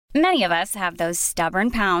Many of us have those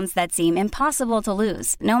stubborn pounds that seem impossible to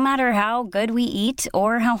lose, no matter how good we eat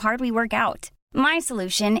or how hard we work out. My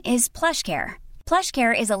solution is PlushCare.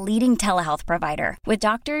 PlushCare is a leading telehealth provider with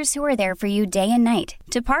doctors who are there for you day and night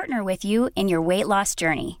to partner with you in your weight loss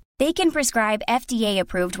journey. They can prescribe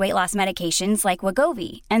FDA-approved weight loss medications like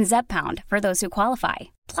Wegovy and Zepbound for those who qualify.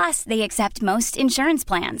 Plus, they accept most insurance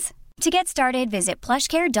plans. To get started, visit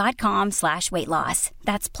plushcare.com/weightloss.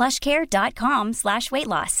 That's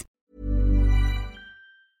plushcare.com/weightloss.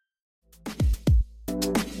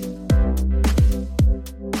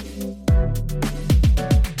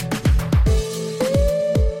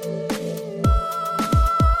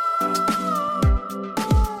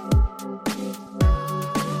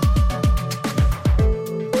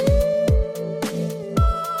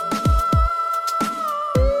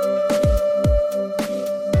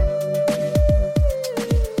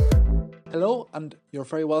 Hello, and you're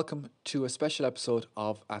very welcome to a special episode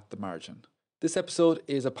of At the Margin. This episode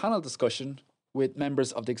is a panel discussion with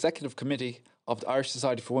members of the Executive Committee of the Irish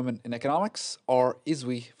Society for Women in Economics, or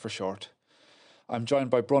ISWE for short. I'm joined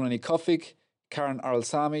by Bronagh Ní Chofaigh, Karen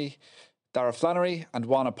Arel-Samy, Dara Flannery and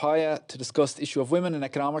Juana Paya to discuss the issue of women in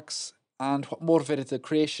economics and what motivated the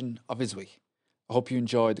creation of ISWE. I hope you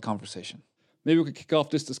enjoyed the conversation. Maybe we could kick off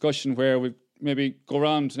this discussion where we maybe go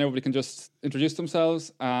around and everybody can just introduce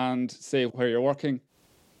themselves and say where you're working.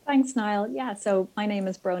 Thanks, Niall. Yeah, so my name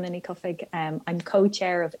is Bronagh Ní Chofaigh. I'm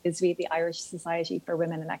co-chair of ISWE, the Irish Society for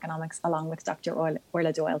Women in Economics, along with Dr.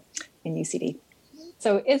 Orla Doyle in UCD.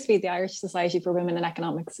 So ISWE, the Irish Society for Women in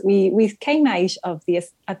Economics, we came out of the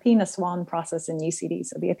Athena Swan process in UCD.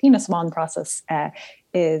 So the Athena Swan process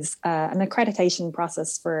is an accreditation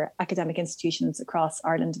process for academic institutions across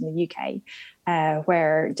Ireland and the UK,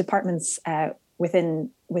 where departments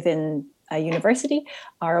within a university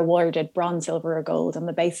are awarded bronze, silver or gold on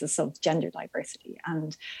the basis of gender diversity.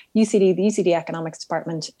 And the UCD Economics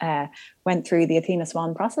Department went through the Athena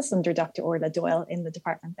Swan process under Dr. Orla Doyle in the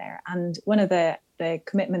department there. And one of the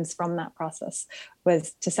commitments from that process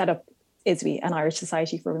was to set up ISWE, an Irish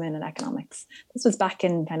Society for Women in Economics. This was back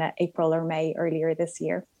in kind of April or May earlier this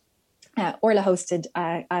year. Orla hosted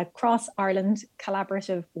a cross-Ireland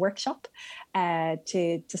collaborative workshop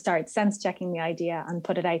to start sense-checking the idea and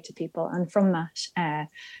put it out to people. And from that,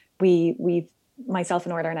 myself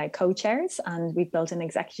and Orla are now co-chairs, and we've built an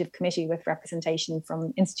executive committee with representation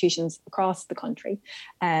from institutions across the country.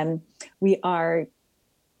 We are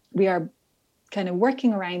kind of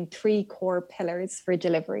working around three core pillars for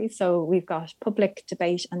delivery. So we've got public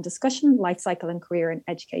debate and discussion, life cycle and career and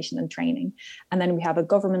education and training. And then we have a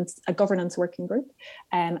governance working group,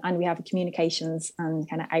 and we have a communications and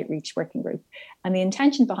kind of outreach working group. And the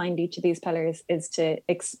intention behind each of these pillars is to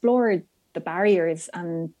explore the barriers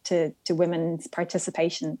and to women's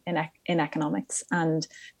participation in economics and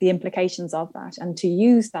the implications of that, and to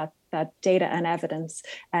use that data and evidence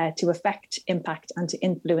to affect, impact and to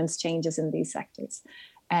influence changes in these sectors.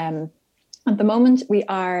 At the moment, we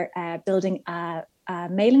are building a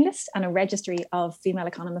mailing list and a registry of female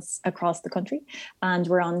economists across the country. And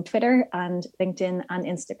we're on Twitter and LinkedIn and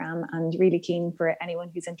Instagram, and really keen for anyone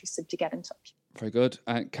who's interested to get in touch. Very good.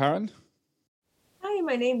 Karen? Hi,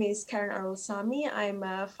 my name is Karen Arel-Samy. I'm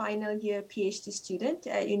a final year PhD student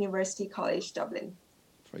at University College Dublin.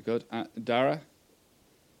 Very good. Dara?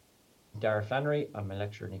 Dara Flannery. I'm a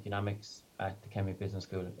lecturer in economics at the Kenmare Business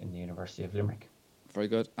School in the University of Limerick. Very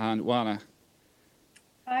good. And Juana?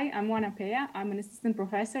 Hi, I'm Juana Paya. I'm an assistant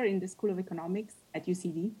professor in the School of Economics at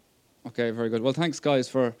UCD. Okay, very good. Well, thanks, guys,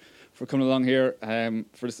 for coming along here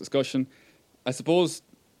for this discussion. I suppose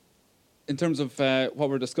in terms of what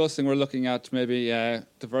we're discussing, we're looking at maybe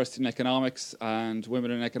diversity in economics and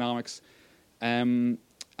women in economics and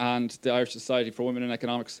the Irish Society for Women in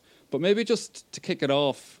Economics. But maybe just to kick it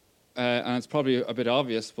off, and it's probably a bit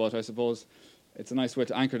obvious, but I suppose it's a nice way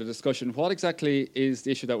to anchor the discussion. What exactly is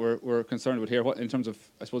the issue that we're concerned with here, in terms of,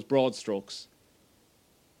 I suppose, broad strokes?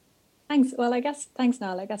 Thanks. Well, thanks,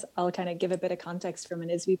 Niall. I guess I'll kind of give a bit of context from an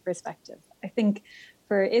ISWE perspective. I think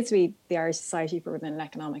for ISWE, the Irish Society for Women in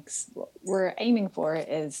Economics, what we're aiming for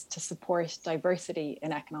is to support diversity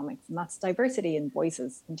in economics. And that's diversity in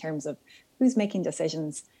voices in terms of who's making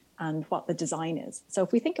decisions and what the design is. So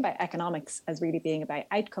if we think about economics as really being about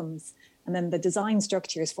outcomes and then the design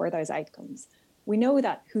structures for those outcomes, we know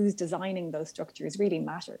that who's designing those structures really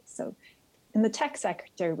matters. So in the tech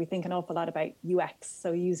sector, we think an awful lot about UX,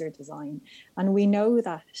 so user design. And we know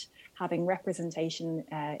that having representation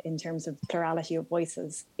in terms of plurality of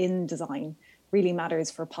voices in design really matters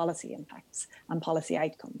for policy impacts and policy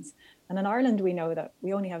outcomes. And in Ireland, we know that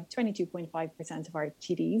we only have 22.5% of our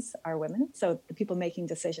TDs are women. So the people making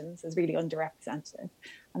decisions is really underrepresented.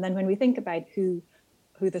 And then when we think about who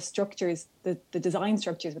the structures, the design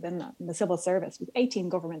structures within that, in the civil service, with 18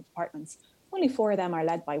 government departments, only 4 of them are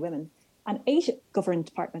led by women. And 8 government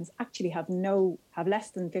departments actually have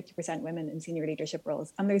less than 50% women in senior leadership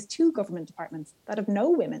roles. And there's 2 government departments that have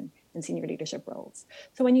no women in senior leadership roles.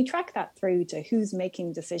 So when you track that through to who's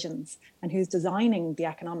making decisions and who's designing the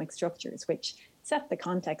economic structures, which set the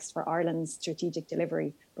context for Ireland's strategic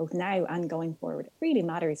delivery, both now and going forward, it really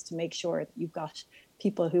matters to make sure that you've got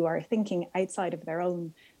people who are thinking outside of their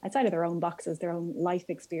own boxes, their own life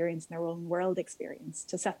experience, and their own world experience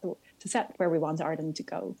to set where we want Ireland to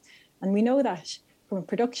go. And we know that from a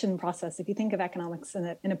production process, if you think of economics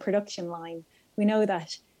in a production line, we know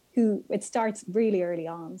that it starts really early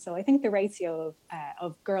on. So I think the ratio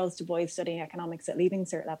of girls to boys studying economics at Leaving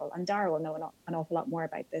Cert level, and Dara will know an awful lot more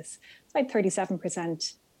about this, it's like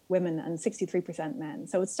 37% women and 63% men.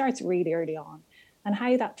 So it starts really early on. And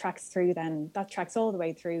how that tracks through then, that tracks all the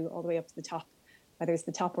way up to the top, whether it's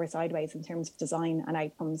the top or sideways in terms of design and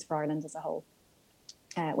outcomes for Ireland as a whole.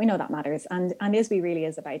 We know that matters. And ISBE really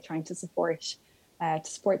is about trying to support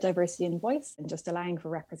diversity and voice and just allowing for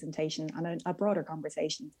representation and a broader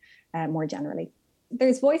conversation more generally.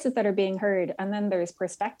 There's voices that are being heard, and then there's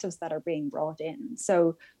perspectives that are being brought in.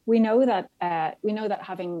 So we know that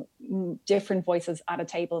having different voices at a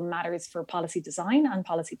table matters for policy design and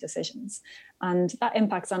policy decisions, and that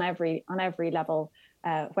impacts on every level.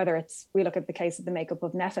 Whether we look at the case of the makeup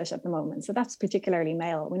of NPHET at the moment, so that's particularly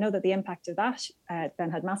male. We know that the impact of that then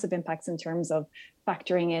had massive impacts in terms of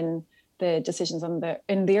factoring in the decisions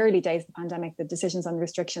in the early days of the pandemic, the decisions on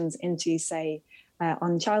restrictions into, say,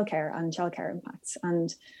 on childcare and childcare impacts,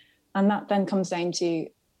 and that then comes down to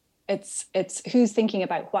it's who's thinking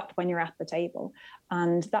about what when you're at the table,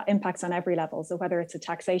 and that impacts on every level. So whether it's a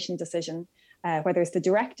taxation decision, whether it's the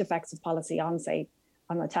direct effects of policy on, say,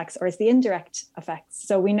 on the tax, or it's the indirect effects.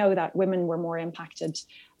 So we know that women were more impacted,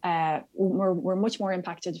 were much more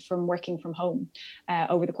impacted from working from home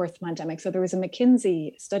over the course of the pandemic. So there was a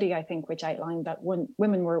McKinsey study, I think, which outlined that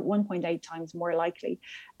women were 1.8 times more likely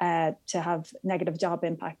to have negative job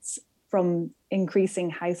impacts from increasing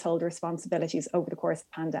household responsibilities over the course of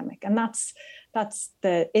the pandemic. And that's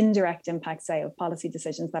the indirect impact, say, of policy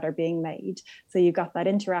decisions that are being made. So you've got that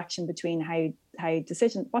interaction between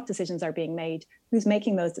what decisions are being made, who's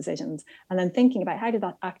making those decisions, and then thinking about how did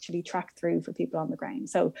that actually track through for people on the ground.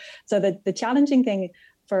 So the challenging thing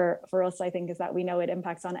for us, I think, is that we know it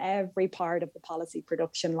impacts on every part of the policy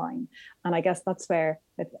production line. And I guess that's where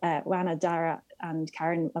Wana, Dara and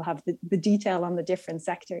Karen will have the detail on the different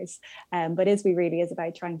sectors. But ISBE really is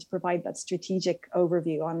about trying to provide that strategic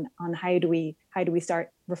overview on how do we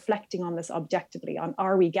start reflecting on this objectively, on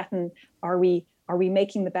are we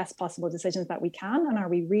making the best possible decisions that we can, and are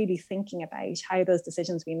we really thinking about how those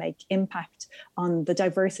decisions we make impact on the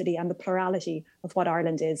diversity and the plurality of what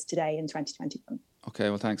Ireland is today in 2021. Okay,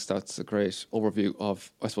 well, thanks. That's a great overview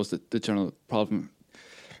of, I suppose, the general problem.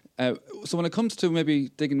 So when it comes to maybe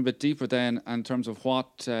digging a bit deeper then in terms of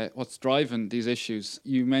what's driving these issues,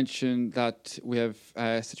 you mentioned that we have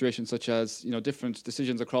situations such as, different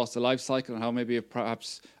decisions across the life cycle and how maybe it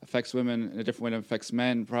perhaps affects women in a different way than it affects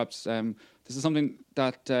men. Perhaps this is something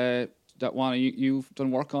that Wana, you've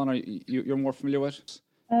done work on, or you're more familiar with?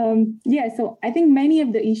 So I think many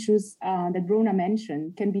of the issues that Brona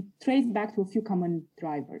mentioned can be traced back to a few common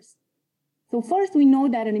drivers. So first, we know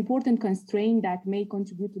that an important constraint that may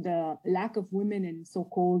contribute to the lack of women in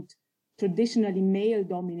so-called traditionally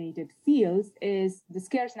male-dominated fields is the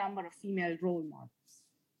scarce number of female role models.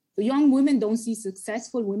 So young women don't see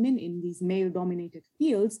successful women in these male-dominated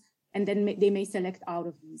fields, and then they may select out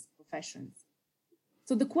of these professions.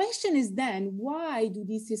 So the question is then, why do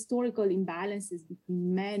these historical imbalances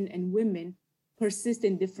between men and women persist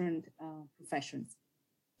in different professions?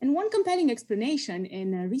 And one compelling explanation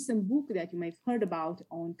in a recent book that you may have heard about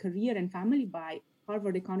on career and family by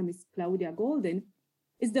Harvard economist Claudia Golden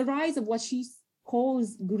is the rise of what she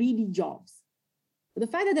calls greedy jobs. The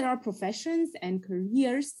fact that there are professions and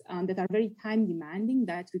careers that are very time demanding,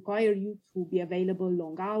 that require you to be available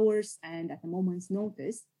long hours and at a moment's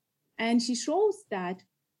notice. And she shows that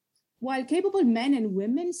while capable men and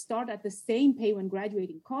women start at the same pay when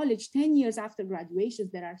graduating college, 10 years after graduation,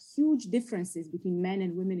 there are huge differences between men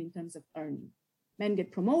and women in terms of earning. Men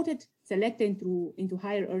get promoted, selected into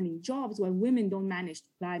higher earning jobs, while women don't manage to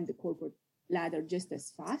climb the corporate ladder just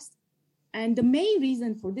as fast. And the main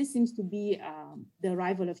reason for this seems to be the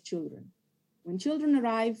arrival of children. When children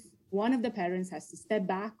arrive, one of the parents has to step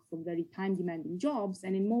back from very time-demanding jobs,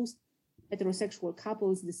 and in most heterosexual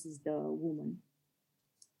couples, this is the woman.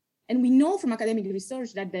 And we know from academic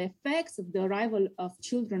research that the effects of the arrival of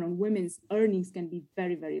children on women's earnings can be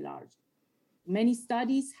very, very large. Many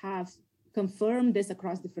studies have confirmed this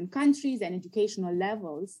across different countries and educational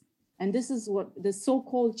levels. And this is what the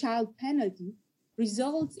so-called child penalty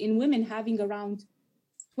results in women having around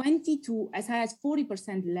 20 to as high as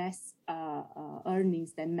 40% less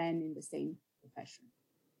earnings than men in the same profession.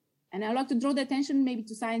 And I'd like to draw the attention maybe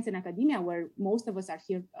to science and academia, where most of us are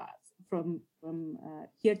here from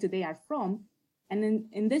here today are from. And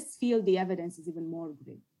in this field, the evidence is even more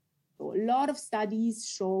grim. So a lot of studies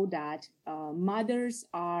show that mothers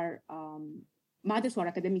who are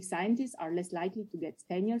academic scientists are less likely to get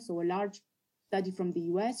tenure. So a large study from the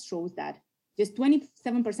US shows that just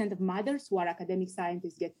 27% of mothers who are academic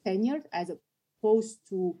scientists get tenured, as opposed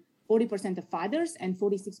to 40% of fathers and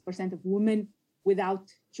 46% of women without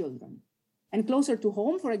children. And closer to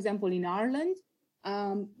home, for example, in Ireland,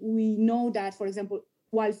 we know that, for example,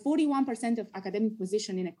 while 41% of academic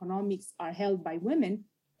positions in economics are held by women,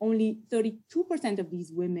 only 32% of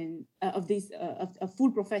these women, of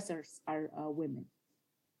full professors are women.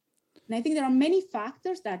 And I think there are many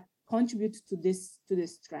factors that contribute to this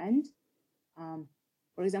trend.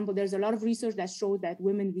 For example, there's a lot of research that shows that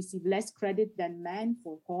women receive less credit than men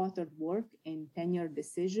for co-authored work in tenure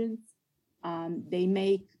decisions. They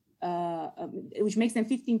make, which makes them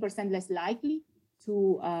 15% less likely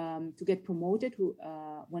to get promoted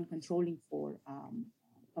when controlling for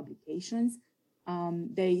publications.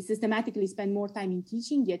 They systematically spend more time in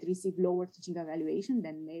teaching, yet receive lower teaching evaluation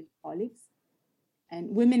than male colleagues. And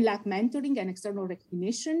women lack mentoring and external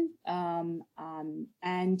recognition.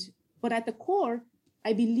 But at the core,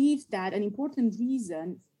 I believe that an important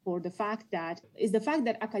reason for the fact that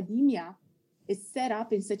academia is set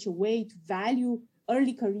up in such a way to value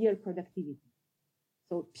early career productivity.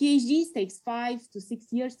 So PhDs takes 5 to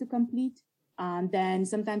 6 years to complete. Then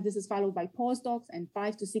sometimes this is followed by postdocs and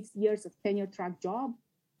 5 to 6 years of tenure track job,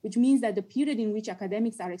 which means that the period in which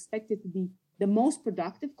academics are expected to be the most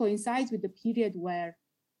productive coincides with the period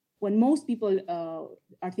when most people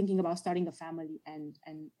are thinking about starting a family and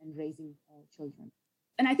raising children.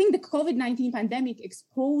 And I think the COVID-19 pandemic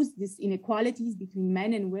exposed these inequalities between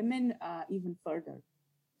men and women even further.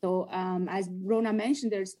 So as Rona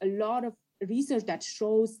mentioned, there's a lot of research that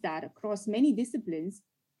shows that across many disciplines,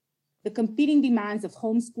 the competing demands of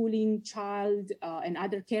homeschooling, child, and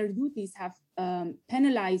other care duties have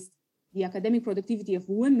penalized the academic productivity of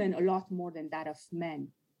women a lot more than that of men.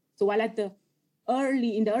 So while in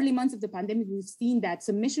the early months of the pandemic, we've seen that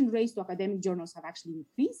submission rates to academic journals have actually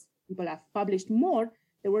increased. People have published more.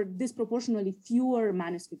 There were disproportionately fewer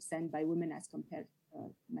manuscripts sent by women as compared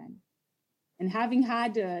to men. And having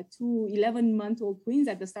had 2 11-month-old twins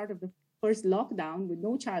at the start of the first lockdown with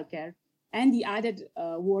no childcare, and the added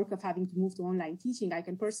work of having to move to online teaching, I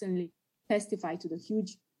can personally testify to the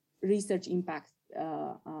huge research impact,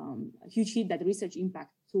 huge hit that research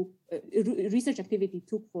activity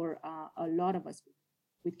took for a lot of us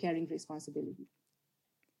with caring responsibility.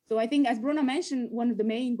 So I think, as Brona mentioned, one of the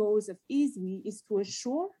main goals of ISWE is to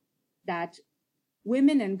assure that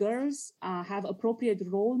women and girls have appropriate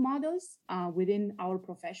role models within our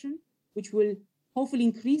profession, which will hopefully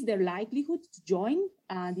increase their likelihood to join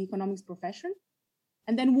the economics profession.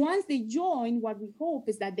 And then once they join, what we hope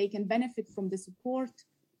is that they can benefit from the support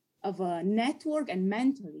of a network and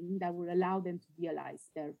mentoring that will allow them to realize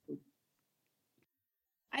their full.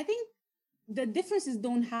 I think the differences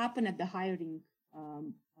don't happen at the hiring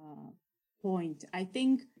point. I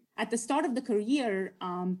think at the start of the career,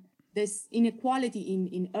 this inequality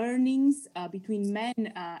in earnings between men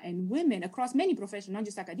and women across many professions, not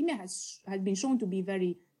just academia, has been shown to be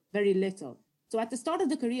very, very little. So at the start of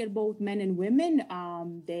the career, both men and women,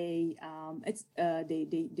 they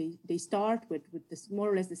start with this more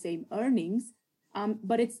or less the same earnings,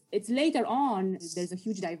 but it's later on there's a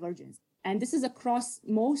huge divergence, and this is across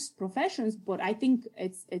most professions. But I think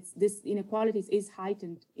it's this inequalities is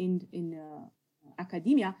heightened in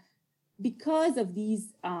academia because of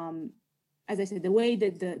these, as I said, the way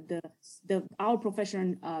that our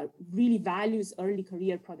profession really values early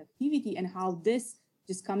career productivity, and how this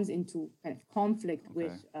just comes into kind of conflict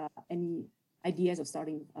with any ideas of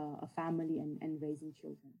starting a family and raising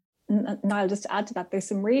children. Niall, just to add to that, there's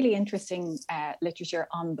some really interesting literature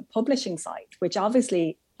on the publishing side, which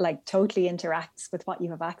obviously totally interacts with what you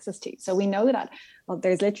have access to. So we know that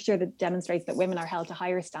there's literature that demonstrates that women are held to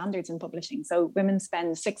higher standards in publishing. So women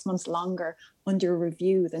spend 6 months longer under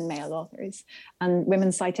review than male authors. And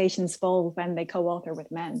women's citations fall when they co-author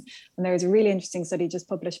with men. And there's a really interesting study just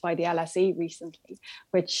published by the LSE recently,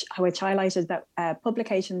 which highlighted that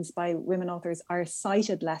publications by women authors are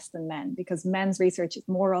cited less than men, because men's research is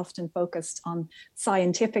more often focused on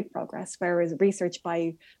scientific progress, whereas research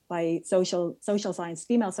by social science,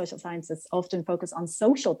 female social scientists often focus on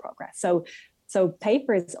social progress. So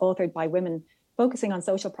papers authored by women focusing on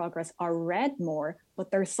social progress are read more, but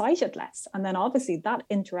they're cited less. And then obviously that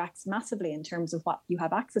interacts massively in terms of what you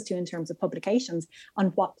have access to in terms of publications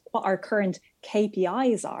and what our current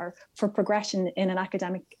KPIs are for progression in an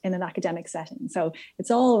academic setting. So it's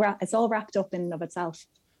all wrapped up in and of itself.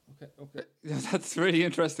 Okay. Yeah, that's really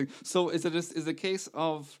interesting. So is it the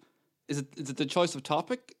choice of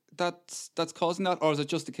topic that's causing that, or is it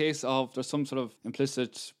just a case of there's some sort of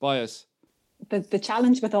implicit bias? The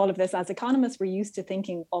challenge with all of this, as economists, we're used to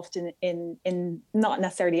thinking often in not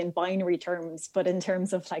necessarily in binary terms, but in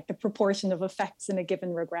terms of like the proportion of effects in a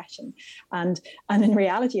given regression. And in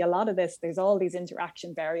reality, a lot of this, there's all these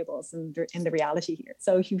interaction variables in the reality here.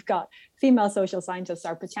 So you've got female social scientists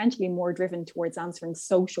are potentially more driven towards answering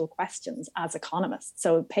social questions as economists.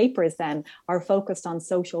 So papers then are focused on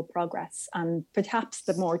social progress and perhaps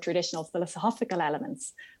the more traditional philosophical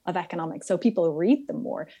elements of economics. So people read them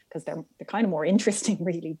more because they're kind of more interesting,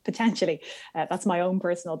 really, potentially. That's my own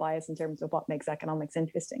personal bias in terms of what makes economics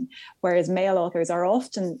interesting. Whereas male authors are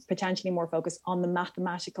often potentially more focused on the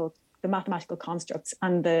mathematical constructs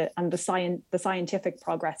and the scientific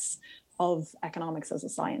progress of economics as a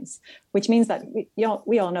science, which means that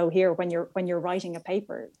we all know here when you're writing a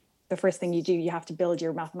paper, the first thing you do, you have to build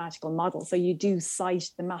your mathematical model. So you do cite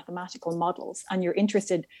the mathematical models, and you're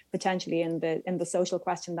interested potentially in the social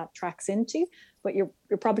question that tracks into, but you're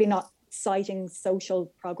probably not citing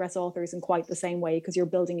social progress authors in quite the same way because you're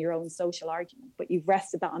building your own social argument. But you've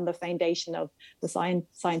rested that on the foundation of the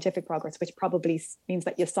scientific progress, which probably means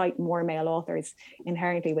that you cite more male authors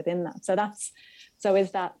inherently within that. So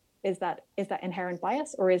is that inherent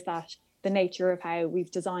bias, or is that the nature of how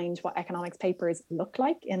we've designed what economics papers look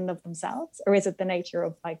like in of themselves, or is it the nature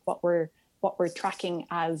of like what we're tracking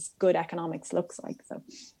as good economics looks like? So,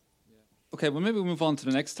 okay, well maybe we'll move on to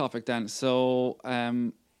the next topic then. So,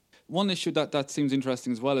 one issue that seems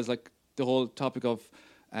interesting as well is like the whole topic of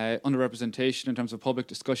underrepresentation in terms of public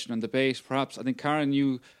discussion and debate. Perhaps I think Karen,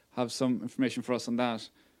 you have some information for us on that.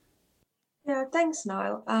 Yeah, thanks,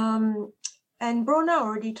 Niall. And Brona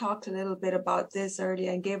already talked a little bit about this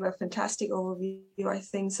earlier and gave a fantastic overview, I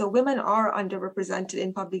think. So women are underrepresented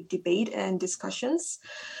in public debate and discussions.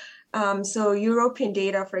 So European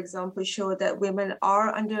data, for example, show that women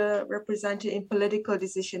are underrepresented in political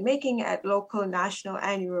decision-making at local, national,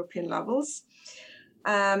 and European levels.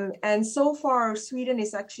 And so far, Sweden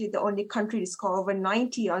is actually the only country to score over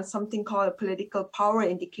 90 on something called a political power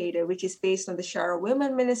indicator, which is based on the share of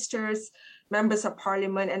women ministers, members of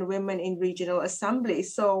parliament, and women in regional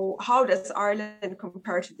assemblies. So how does Ireland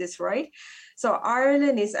compare to this, right? So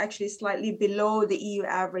Ireland is actually slightly below the EU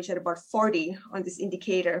average at about 40 on this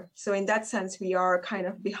indicator. So in that sense, we are kind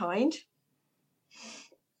of behind.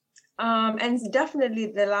 And definitely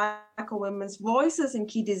the lack of women's voices in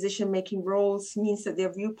key decision-making roles means that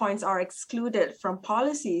their viewpoints are excluded from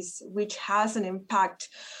policies, which has an impact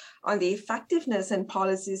on the effectiveness in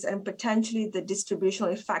policies and potentially the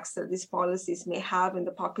distributional effects that these policies may have in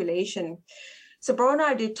the population. So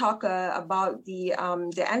Brona did talk about the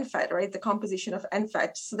NFET, right? The composition of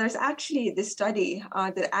NFET. So there's actually this study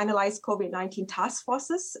that analyzed COVID-19 task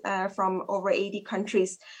forces from over 80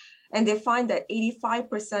 countries. And they find that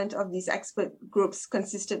 85% of these expert groups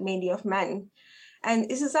consisted mainly of men. And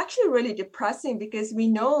this is actually really depressing because we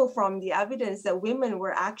know from the evidence that women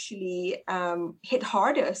were actually hit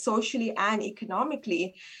harder socially and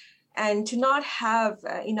economically. And to not have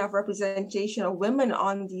enough representation of women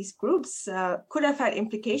on these groups could have had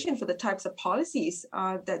implication for the types of policies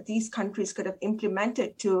that these countries could have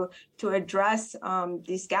implemented to address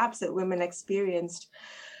these gaps that women experienced.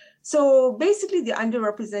 So basically, the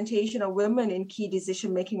underrepresentation of women in key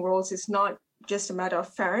decision-making roles is not just a matter of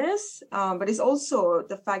fairness, but it's also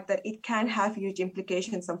the fact that it can have huge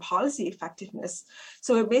implications on policy effectiveness.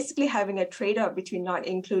 So we're basically having a trade-off between not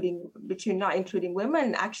including women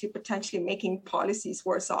and actually potentially making policies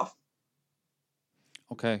worse off.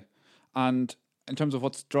 Okay. And in terms of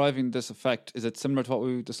what's driving this effect, is it similar to what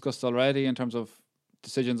we discussed already in terms of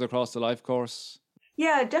decisions across the life course?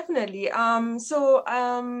 Yeah, definitely.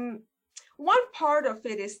 One part of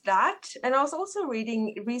it is that, and I was also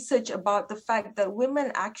reading research about the fact that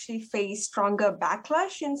women actually face stronger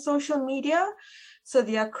backlash in social media So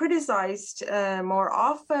they are criticized more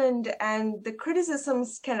often, and the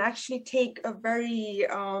criticisms can actually take a very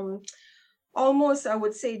almost, I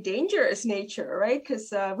would say, dangerous nature, right?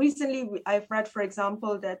 Because recently I've read, for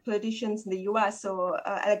example, that politicians in the US, so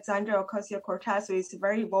Alexandria Ocasio-Cortez, who is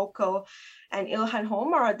very vocal, and Ilhan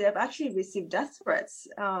Omar, they've actually received death threats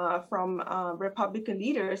from Republican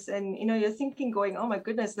leaders. And, you're thinking going, oh my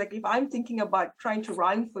goodness, like if I'm thinking about trying to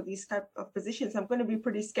run for these type of positions, I'm going to be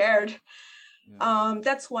pretty scared. Yeah.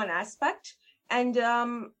 That's one aspect. And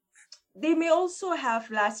they may also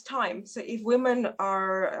have less time. So if women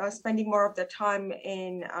are spending more of their time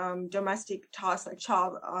in domestic tasks like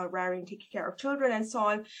child rearing, taking care of children and so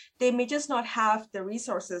on, they may just not have the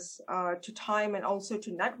resources to time and also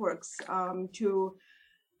to networks to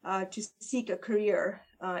seek a career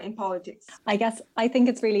in politics. I think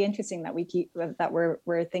it's really interesting that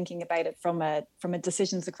we're thinking about it from a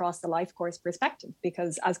decisions across the life course perspective,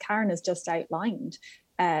 because as Karen has just outlined,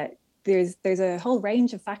 there's a whole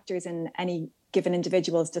range of factors in any given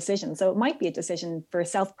individual's decision. So it might be a decision for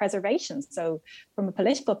self-preservation. So from a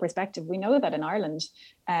political perspective, we know that in Ireland,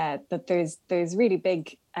 that there's really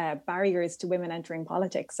big barriers to women entering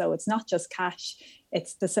politics. So it's not just cash,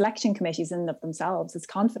 it's the selection committees in and of themselves, it's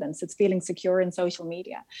confidence, it's feeling secure in social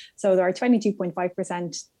media. So there are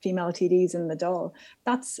 22.5% female TDs in the Dáil.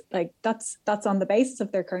 That's on the basis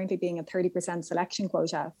of there currently being a 30% selection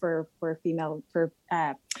quota for female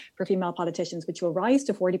politicians, which will rise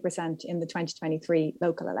to 40% in the 2023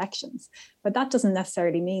 local elections. But that doesn't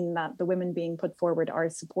necessarily mean that the women being put forward are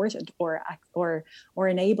supported or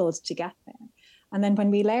enabled to get there. And then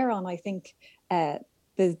when we layer on, I think,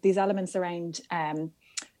 these elements around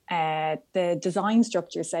the design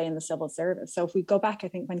structure, say in the civil service. So if we go back, I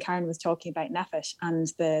think when Karen was talking about NPHET and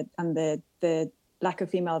the lack of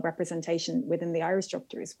female representation within the Irish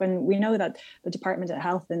structures, when we know that the Department of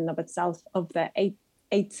Health in and of itself, of the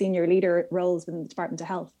eight senior leader roles within the Department of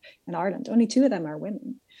Health in Ireland, only 2 of them are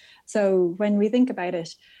women. So when we think about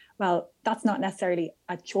it, well, that's not necessarily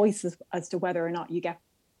a choice as to whether or not you get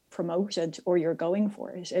promoted or you're going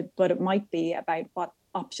for it, but it might be about what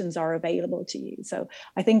options are available to you. So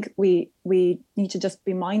I think we need to just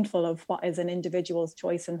be mindful of what is an individual's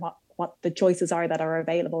choice and what the choices are that are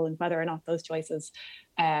available, and whether or not those choices,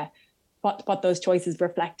 what those choices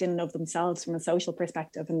reflect in and of themselves from a social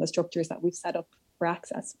perspective and the structures that we've set up for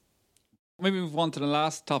access. Maybe move on to the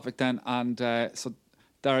last topic then, and so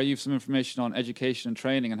Dara, you have some information on education and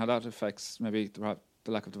training and how that affects maybe the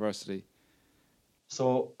lack of diversity.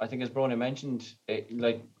 So I think, as Bronagh mentioned, if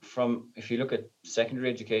you look at secondary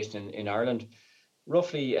education in Ireland,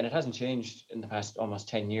 roughly, and it hasn't changed in the past almost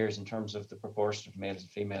 10 years in terms of the proportion of males and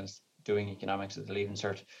females doing economics at the Leaving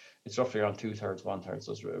Cert, it's roughly around 2/3, 1/3.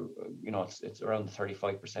 So it's around the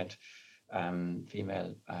 35%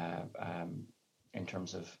 female in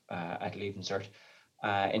terms of at Leaving Cert.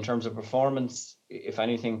 In terms of performance, if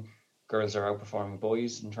anything, girls are outperforming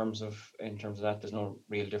boys in terms of that. There's no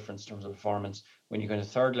real difference in terms of performance. When you go to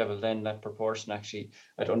third level, then that proportion actually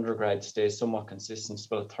at undergrad stays somewhat consistent. It's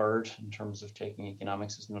about 1/3 in terms of taking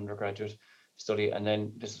economics as an undergraduate study. And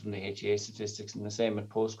then this is from the HEA statistics, and the same at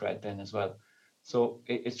postgrad then as well. So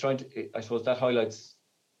it's trying to, I suppose that highlights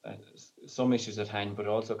some issues at hand, but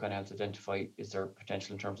also kind of helps identify, is there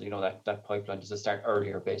potential in terms of, that pipeline, does it start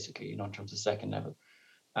earlier basically, in terms of second level.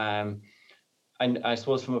 And I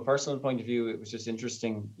suppose from a personal point of view, it was just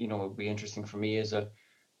interesting, it would be interesting for me as a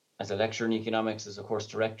lecturer in economics, as a course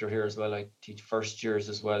director here as well. I teach first years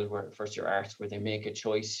as well, where first year arts, where they make a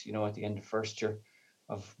choice, at the end of first year,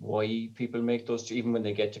 of why people make those, even when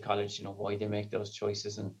they get to college, why they make those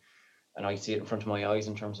choices. And I see it in front of my eyes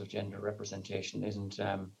in terms of gender representation isn't,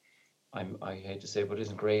 I hate to say, but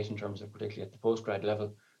isn't great in terms of particularly at the postgrad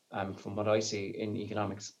level, from what I see in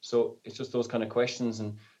economics. So it's just those kind of questions,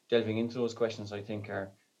 and delving into those questions, I think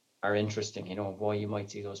are interesting, why you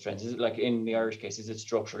might see those trends. Is it like in the Irish case, is it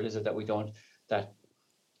structural? Is it that we don't, that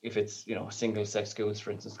if it's, single sex schools,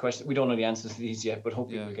 for instance, question, we don't know the answers to these yet, but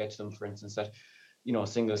hopefully we'll get to them, for instance, that,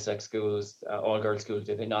 single sex schools, all girls schools,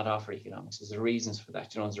 do they not offer economics? Is there reasons for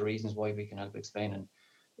that? Is there reasons why we can help explain and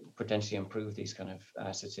potentially improve these kind of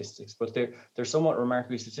statistics? But they're somewhat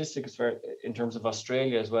remarkable statistics in terms of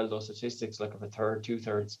Australia as well. Those statistics, like of 1/3,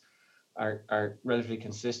 2/3, are relatively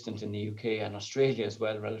consistent in the UK and Australia as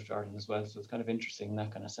well, relative to Ireland as well. So it's kind of interesting in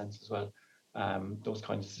that kind of sense as well. Those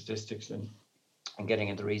kinds of statistics and getting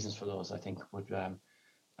into reasons for those, I think, would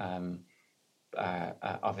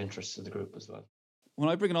of interest to the group as well. When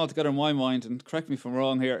I bring it all together in my mind, and correct me if I'm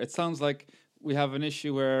wrong here, it sounds like we have an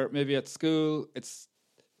issue where maybe at school it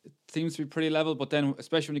seems to be pretty level, but then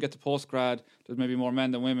especially when you get to postgrad, there's maybe more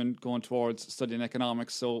men than women going towards studying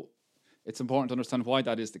economics. So it's important to understand why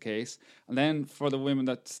that is the case. And then for the women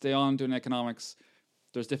that stay on doing economics,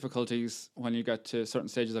 there's difficulties when you get to certain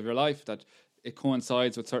stages of your life that it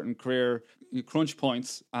coincides with certain career crunch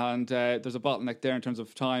points, and there's a bottleneck there in terms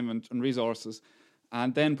of time and resources.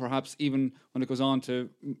 And then perhaps even when it goes on to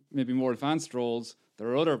maybe more advanced roles, there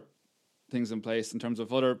are other things in place in terms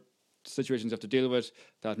of other situations you have to deal with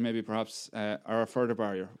that maybe perhaps are a further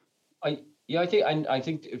barrier. I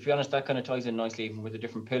think to be honest, that kind of ties in nicely even with the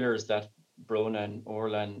different pillars that Bronagh and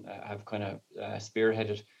Orla have kind of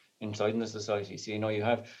spearheaded inside in the society. So, you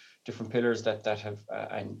have different pillars that have,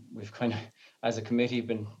 and we've kind of, as a committee,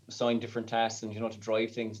 been assigned different tasks and, to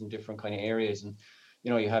drive things in different kind of areas. And,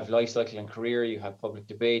 you have life cycle and career, you have public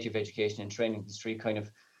debate, you have education and training, these three kind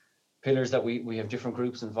of pillars that we have different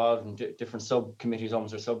groups involved and different subcommittees,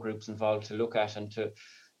 almost, or subgroups involved to look at and to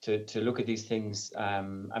look at these things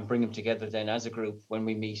and bring them together then as a group when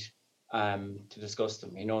we meet to discuss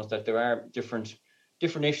them. That there are different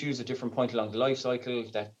issues at different points along the life cycle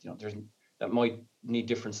that, that might need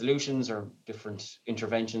different solutions or different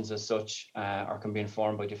interventions as such, or can be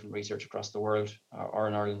informed by different research across the world or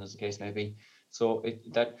in Ireland, as the case may be. So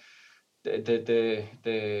the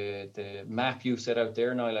map you set out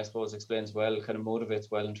there, Niall, I suppose explains well, kind of motivates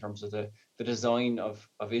well in terms of the design of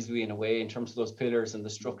ISWE in a way, in terms of those pillars and the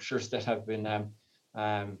structures that have been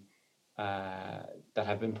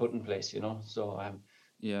put in place. So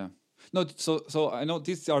yeah. No, so I know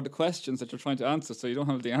these are the questions that you're trying to answer, so you don't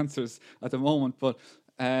have the answers at the moment. But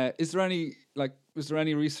is there any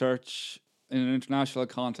research in an international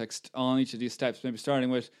context on each of these steps? Maybe starting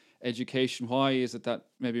with education. Why is it that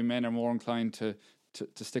maybe men are more inclined to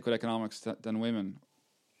stick with economics than women?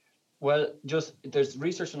 Well, there's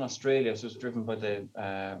research in Australia, so it's driven by the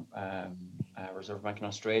Reserve Bank in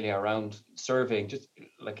Australia around surveying, just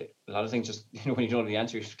like a lot of things, just when you don't know the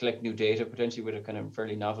answer, you just collect new data potentially with a kind of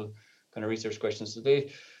fairly novel kind of research questions. So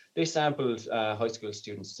they sampled high school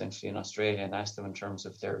students essentially in Australia and asked them in terms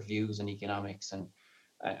of their views on economics and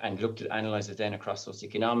analysed it then across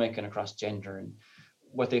socioeconomic and across gender. And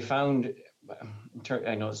what they found,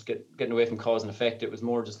 I know it's getting away from cause and effect, it was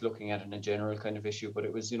more just looking at it in a general kind of issue, but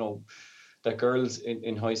it was, that girls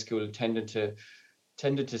in high school tended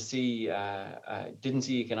to see, didn't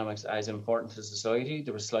see economics as important to society.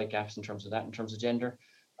 There were slight gaps in terms of that, in terms of gender.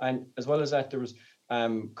 And as well as that, there was,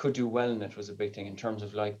 could do well in it was a big thing in terms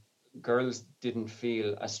of like, girls didn't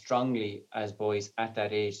feel as strongly as boys at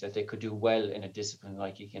that age that they could do well in a discipline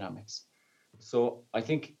like economics. So I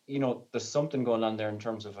think, there's something going on there in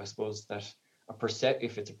terms of, I suppose, that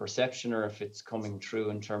if it's a perception or if it's coming true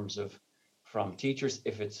in terms of from teachers,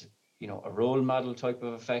 if it's, a role model type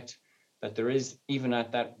of effect, that there is, even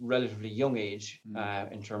at that relatively young age,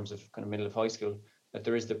 in terms of kind of middle of high school, that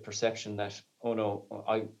there is the perception that, oh no,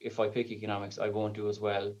 if I pick economics, I won't do as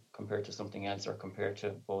well compared to something else or compared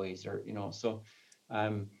to boys, or, so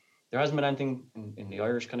there hasn't been anything in the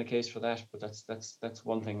Irish kind of case for that, but that's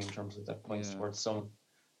one thing in terms of that points towards some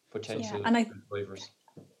potential drivers.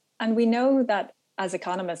 And we know that as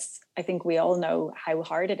economists, I think we all know how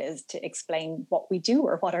hard it is to explain what we do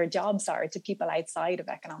or what our jobs are to people outside of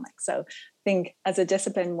economics. So I think as a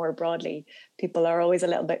discipline more broadly, people are always a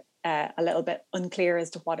little bit unclear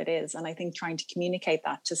as to what it is, and I think trying to communicate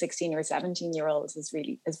that to 16 or 17-year-olds is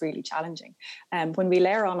really challenging. When we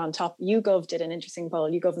layer on top, YouGov did an interesting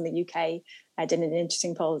poll. YouGov in the UK did an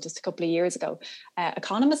interesting poll just a couple of years ago.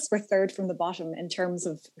 Economists were third from the bottom in terms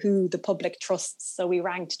of who the public trusts. So we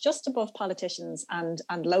ranked just above politicians and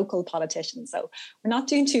local politicians. So we're not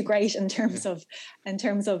doing too great in terms of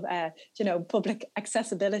public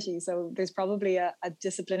accessibility. So there's probably a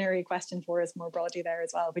disciplinary question for us more broadly there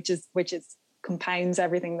as well, which is compounds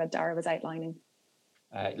everything that Dara was outlining.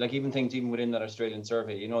 Like even within that Australian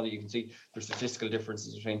survey, that you can see there's statistical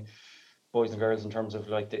differences between boys and girls in terms of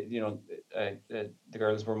like the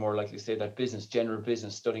girls were more likely to say that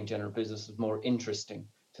studying general business was more interesting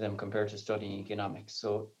to them compared to studying economics.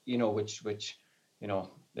 So which the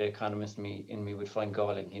economist in me would find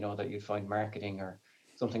galling, that you'd find marketing or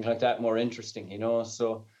something like that more interesting,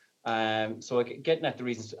 So getting at the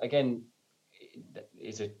reasons again.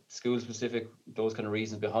 Is it school specific? Those kind of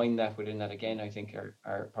reasons behind that within that again, I think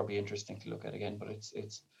are probably interesting to look at again. But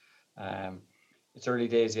it's early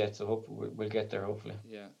days yet, so we'll get there hopefully.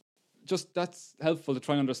 Yeah, just that's helpful to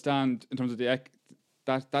try and understand in terms of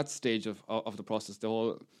that stage of the process, the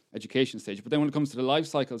whole education stage. But then when it comes to the life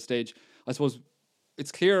cycle stage, I suppose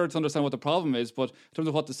it's clear to understand what the problem is. But in terms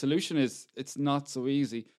of what the solution is, it's not so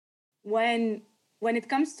easy. When it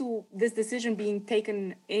comes to this decision being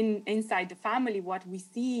taken inside the family, what we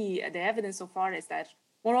see, the evidence so far is that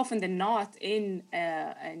more often than not in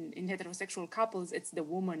heterosexual couples, it's the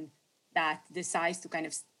woman that decides to kind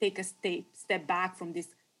of take a step back from this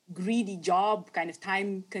greedy job, kind of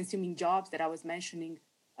time-consuming jobs that I was mentioning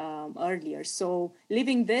earlier. So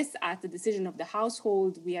leaving this at the decision of the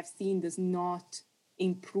household, we have seen does not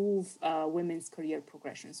improve women's career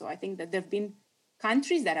progression. So I think that there have been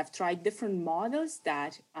countries that have tried different models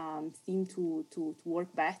that seem to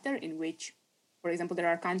work better, in which, for example, there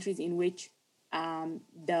are countries in which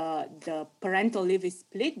the parental leave is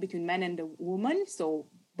split between men and the woman. So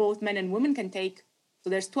both men and women can take, so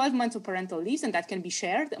there's 12 months of parental leave, and that can be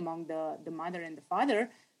shared among the mother and the father.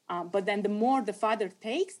 But then the more the father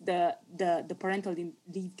takes, the parental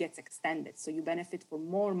leave gets extended. So you benefit for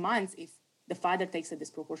more months if the father takes a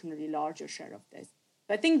disproportionately larger share of this.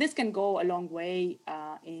 So I think this can go a long way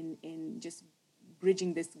in just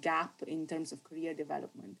bridging this gap in terms of career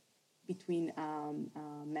development between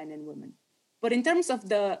men and women. But in terms of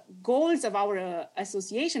the goals of our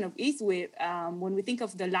association of ISWE, when we think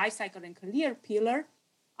of the life cycle and career pillar,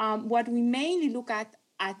 what we mainly look at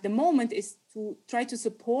the moment is to try to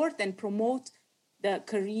support and promote the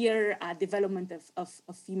career development of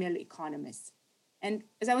female economists. And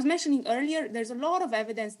as I was mentioning earlier, there's a lot of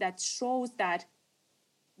evidence that shows that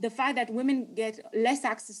the fact that women get less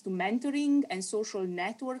access to mentoring and social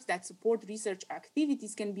networks that support research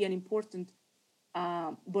activities can be an important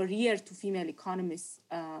barrier to female economists'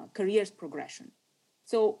 careers progression.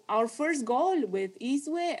 So our first goal with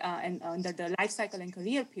ISWE and under the life cycle and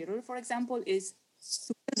career pillar, for example, is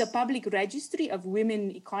to build a public registry of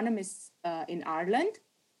women economists in Ireland.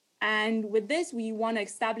 And with this, we want to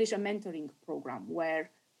establish a mentoring program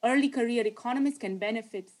where early career economists can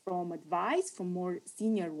benefit from advice from more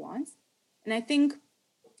senior ones. And I think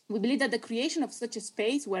we believe that the creation of such a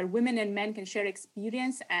space where women and men can share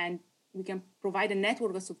experience and we can provide a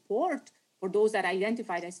network of support for those that are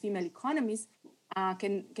identified as female economists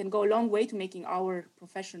can go a long way to making our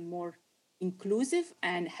profession more inclusive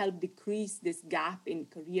and help decrease this gap in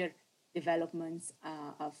career developments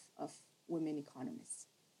of women economists.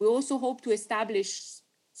 We also hope to establish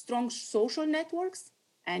strong social networks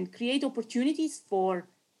and create opportunities for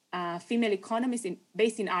female economists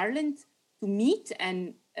based in Ireland to meet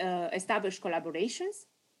and establish collaborations.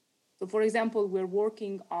 So, for example, we're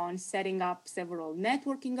working on setting up several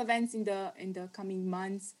networking events in the coming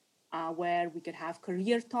months where we could have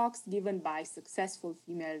career talks given by successful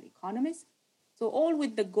female economists. So all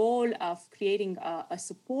with the goal of creating a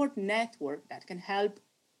support network that can help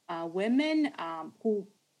women who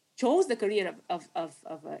chose the career of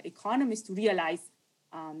economists to realize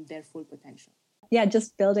their full potential. Yeah,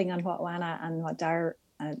 just building on what Juana and what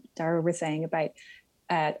Dara were saying about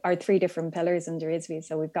our three different pillars under ISWE.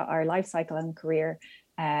 So we've got our life cycle and career,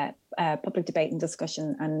 public debate and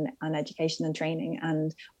discussion, and education and training.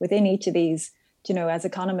 And within each of these, you know, as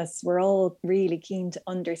economists, we're all really keen to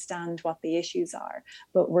understand what the issues are,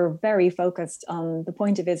 but we're very focused on the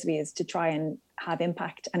point of ISWE is to try and have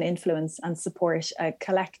impact and influence and support a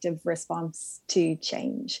collective response to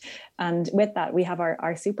change. And with that, we have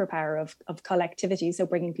our superpower of collectivity, so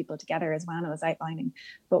bringing people together, as Juana was outlining,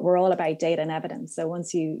 but we're all about data and evidence. So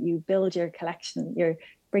once you build your collection, you're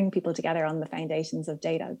bring people together on the foundations of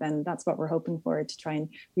data, then that's what we're hoping for, to try and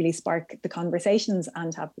really spark the conversations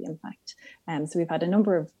and have the impact. So we've had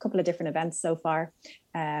a couple of different events so far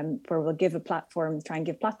where we'll give a platform, try and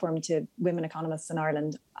give platform to women economists in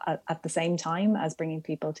Ireland at the same time as bringing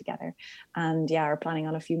people together. And yeah, we're planning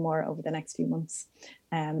on a few more over the next few months.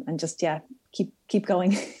 And just, yeah, keep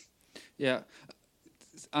going. Yeah.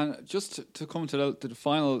 And just to come to the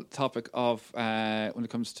final topic of when it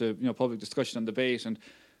comes to public discussion and debate, and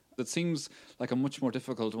that seems like a much more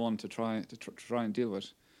difficult one to try and deal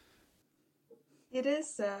with. It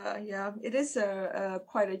is, it is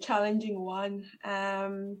quite a challenging one.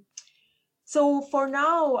 So for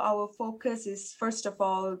now, our focus is first of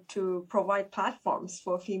all to provide platforms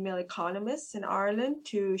for female economists in Ireland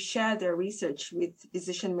to share their research with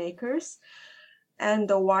decision makers and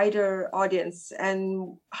the wider audience.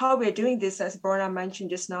 And how we're doing this, as Brona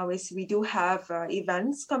mentioned just now, is we do have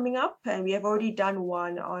events coming up, and we have already done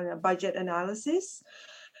one on a budget analysis.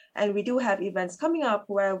 And we do have events coming up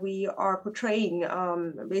where we are portraying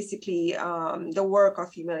the work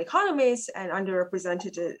of female economists and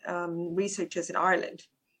underrepresented researchers in Ireland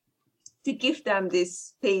to give them this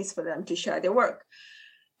space for them to share their work.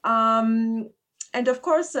 And of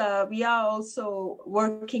course, we are also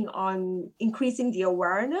working on increasing the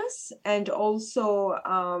awareness and also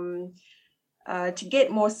to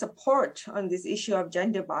get more support on this issue of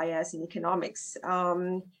gender bias in economics.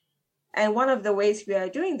 And one of the ways we are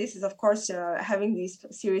doing this is, of course, having these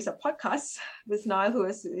series of podcasts with Niall, who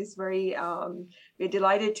is very, we're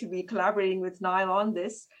delighted to be collaborating with Niall on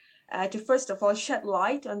this. to first of all shed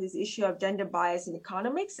light on this issue of gender bias in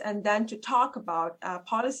economics, and then to talk about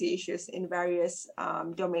policy issues in various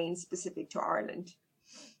domains specific to Ireland.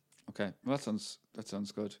 Okay, well, that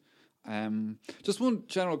sounds good. Just one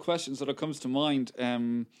general question that comes to mind.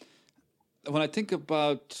 When I think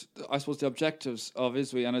about, I suppose, the objectives of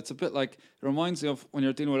ISWE, and it's a bit like, it reminds me of when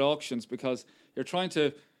you're dealing with auctions, because you're trying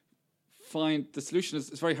to find the solution is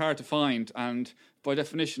very hard to find, and by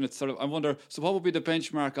definition it's sort of, I wonder, so what would be the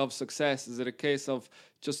benchmark of success? Is it a case of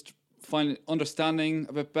just understanding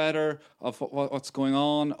a bit better of what's going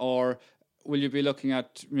on, or will you be looking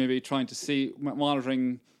at maybe trying to see,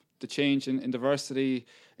 monitoring the change in diversity?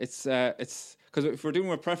 It's because if we're dealing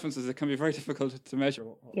with preferences, it can be very difficult to measure.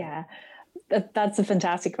 Yeah, that's a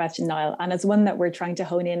fantastic question, Niall, and it's one that we're trying to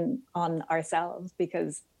hone in on ourselves,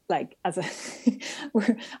 because like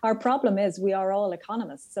our problem is we are all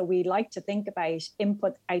economists, so we like to think about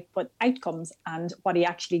input, output, outcomes, and what are you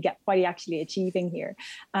actually achieving here.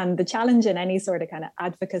 And the challenge in any sort of kind of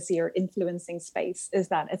advocacy or influencing space is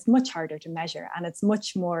that it's much harder to measure, and it's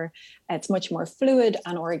much more fluid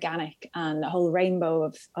and organic, and a whole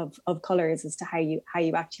rainbow of colors as to how you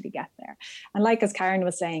actually get there. And like as Karen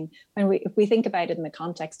was saying, if we think about it in the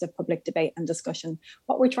context of public debate and discussion,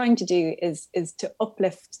 what we're trying to do is to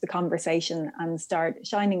uplift the conversation and start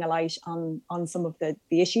shining a light on some of the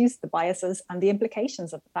issues, the biases, and the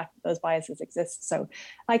implications of the fact that those biases exist. So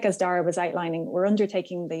like as Dara was outlining, we're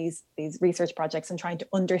undertaking these research projects and trying to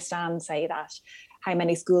understand, say, that how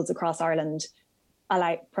many schools across Ireland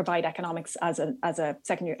provide economics as a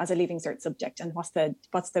leaving cert subject, and what's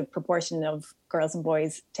the proportion of girls and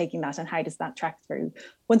boys taking that, and how does that track through.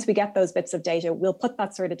 Once we get those bits of data, we'll put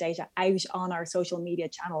that sort of data out on our social media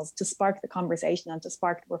channels to spark the conversation and to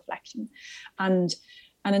spark the reflection. And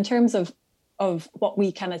in terms of what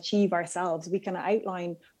we can achieve ourselves, we can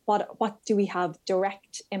outline what do we have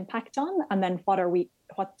direct impact on, and then what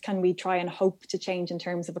can we try and hope to change in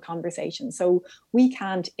terms of a conversation. So we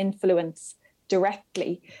can't influence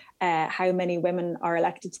directly how many women are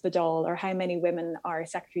elected to the Dáil, or how many women are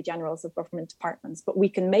Secretary Generals of government departments, but we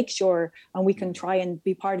can make sure, and we can try and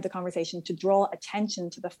be part of the conversation to draw attention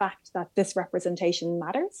to the fact that this representation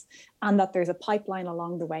matters, and that there's a pipeline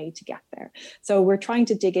along the way to get there. So we're trying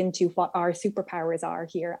to dig into what our superpowers are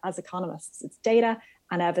here as economists. It's data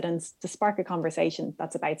and evidence to spark a conversation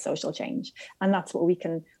that's about social change. And that's what we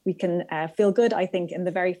can feel good, I think, in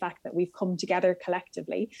the very fact that we've come together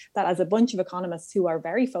collectively, that as a bunch of economists who are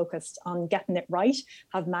very focused on getting it right,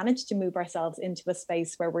 have managed to move ourselves into a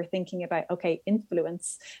space where we're thinking about, okay,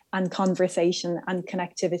 influence and conversation and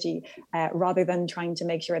connectivity, rather than trying to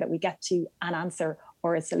make sure that we get to an answer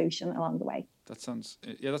or a solution along the way. That sounds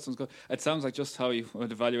good. It sounds like just how you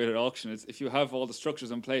would evaluate an auction is if you have all the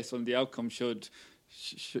structures in place, then the outcome should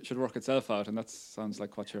work itself out, and that sounds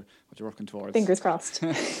like what you're working towards. Fingers crossed.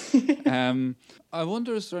 I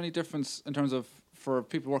wonder, is there any difference in terms of, for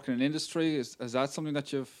people working in industry, is that something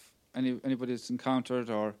that anybody's encountered,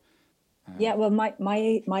 or? Yeah, well,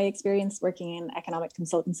 my experience working in economic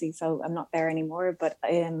consultancy, so I'm not there anymore, but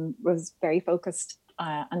was very focused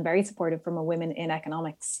and very supportive from a women in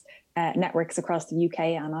economics networks across the UK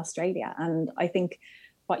and Australia. And I think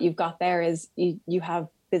what you've got there is you have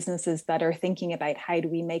businesses that are thinking about how do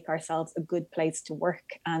we make ourselves a good place to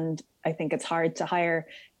work. And I think it's hard to hire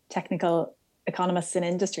technical economists in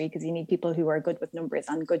industry because you need people who are good with numbers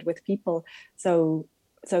and good with people. So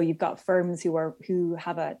you've got firms who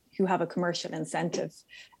have a commercial incentive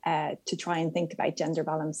to try and think about gender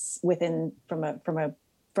balance within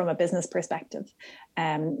from a business perspective,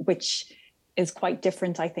 which is quite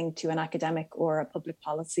different, I think, to an academic or a public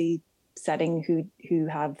policy setting who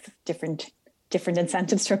have different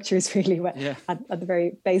incentive structures really at the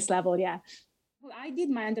very base level. Yeah. Well, I did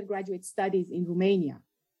my undergraduate studies in Romania.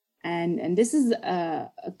 And this is a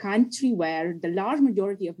country where the large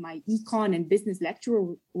majority of my econ and business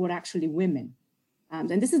lecturers were actually women.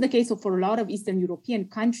 And this is the case for a lot of Eastern European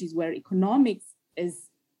countries where economics is,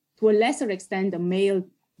 to a lesser extent, a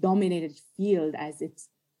male-dominated field, as it's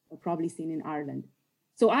probably seen in Ireland.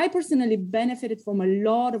 So I personally benefited from a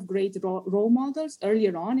lot of great role models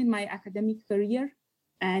earlier on in my academic career.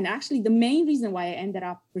 And actually, the main reason why I ended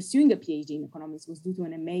up pursuing a PhD in economics was due to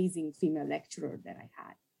an amazing female lecturer that I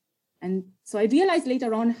had. And so I realized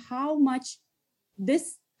later on how much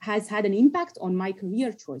this has had an impact on my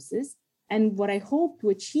career choices. And what I hope to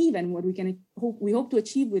achieve, and what we hope to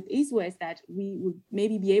achieve with ISWE, is that we would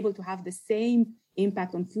maybe be able to have the same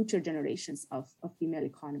impact on future generations of female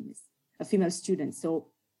economists, of female students. So,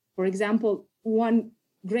 for example, one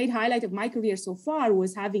great highlight of my career so far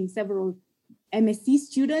was having several MSc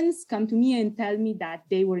students come to me and tell me that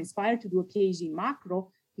they were inspired to do a PhD in macro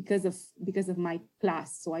because of my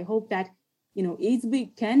class. So I hope that,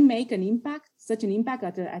 ISBE can make such an impact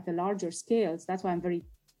at a larger scale. So that's why I'm very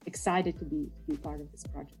excited to be part of this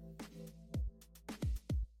project.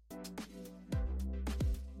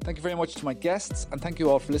 Thank you very much to my guests, and thank you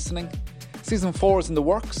all for listening. Season 4 is in the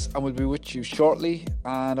works and we'll be with you shortly,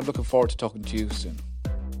 and I'm looking forward to talking to you soon.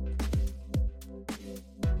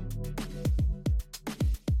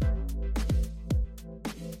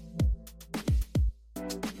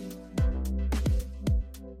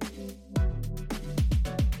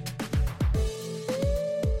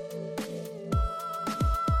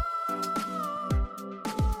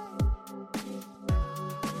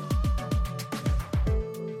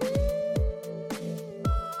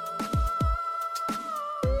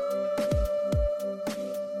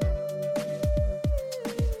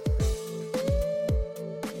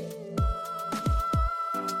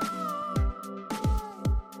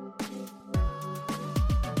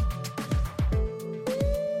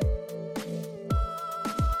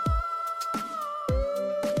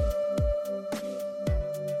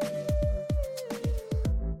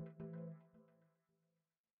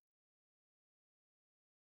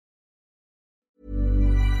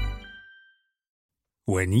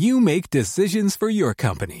 When you make decisions for your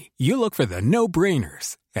company, you look for the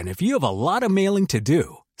no-brainers. And if you have a lot of mailing to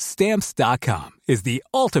do, Stamps.com is the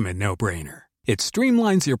ultimate no-brainer. It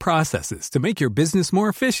streamlines your processes to make your business more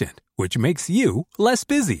efficient, which makes you less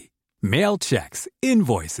busy. Mail checks,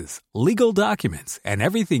 invoices, legal documents, and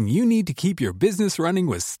everything you need to keep your business running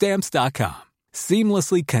with Stamps.com.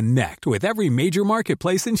 Seamlessly connect with every major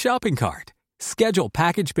marketplace and shopping cart. Schedule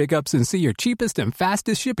package pickups and see your cheapest and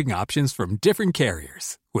fastest shipping options from different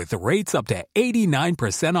carriers, with rates up to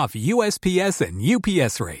 89% off USPS and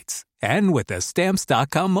UPS rates. And with the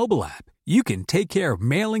Stamps.com mobile app, you can take care of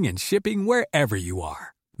mailing and shipping wherever you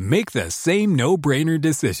are. Make the same no-brainer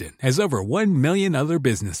decision as over 1 million other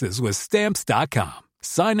businesses with Stamps.com.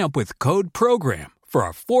 Sign up with code PROGRAM for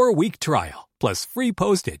a 4-week trial, plus free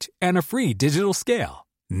postage and a free digital scale.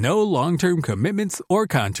 No long-term commitments or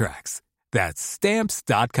contracts. That's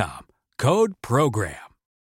Stamps.com. Code PROGRAM.